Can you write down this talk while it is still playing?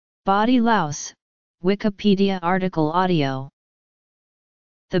Body louse, Wikipedia article audio.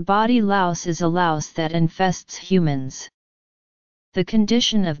 The body louse is a louse that infests humans. The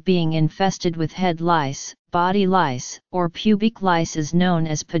condition of being infested with head lice, body lice, or pubic lice is known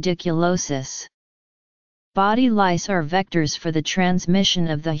as pediculosis. Body lice are vectors for the transmission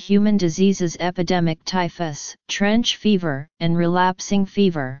of the human diseases epidemic typhus, trench fever, and relapsing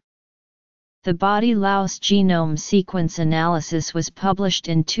fever. The body louse genome sequence analysis was published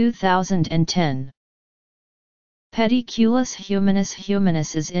in 2010. Pediculus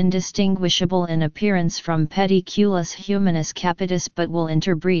humanus is indistinguishable in appearance from Pediculus humanus capitis but will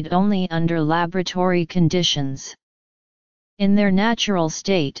interbreed only under laboratory conditions. In their natural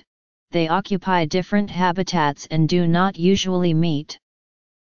state, they occupy different habitats and do not usually meet.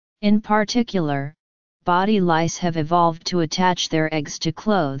 In particular, body lice have evolved to attach their eggs to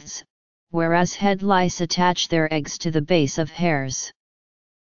clothes, whereas head lice attach their eggs to the base of hairs.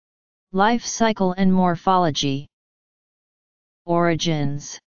 Life cycle and morphology.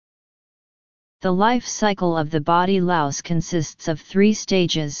 Origins. The life cycle of the body louse consists of 3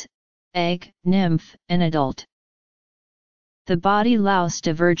 stages: egg, nymph, and adult. The body louse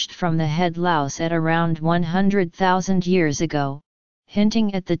diverged from the head louse at around 100,000 years ago,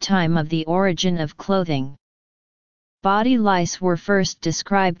 hinting at the time of the origin of clothing. Body lice were first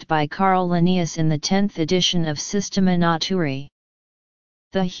described by Carl Linnaeus in the 10th edition of Systema Naturae.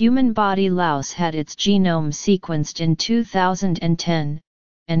 The human body louse had its genome sequenced in 2010,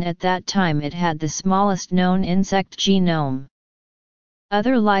 and at that time it had the smallest known insect genome.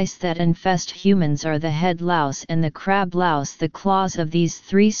 Other lice that infest humans are the head louse and the crab louse. The claws of these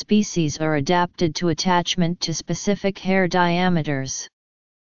 3 species are adapted to attachment to specific hair diameters.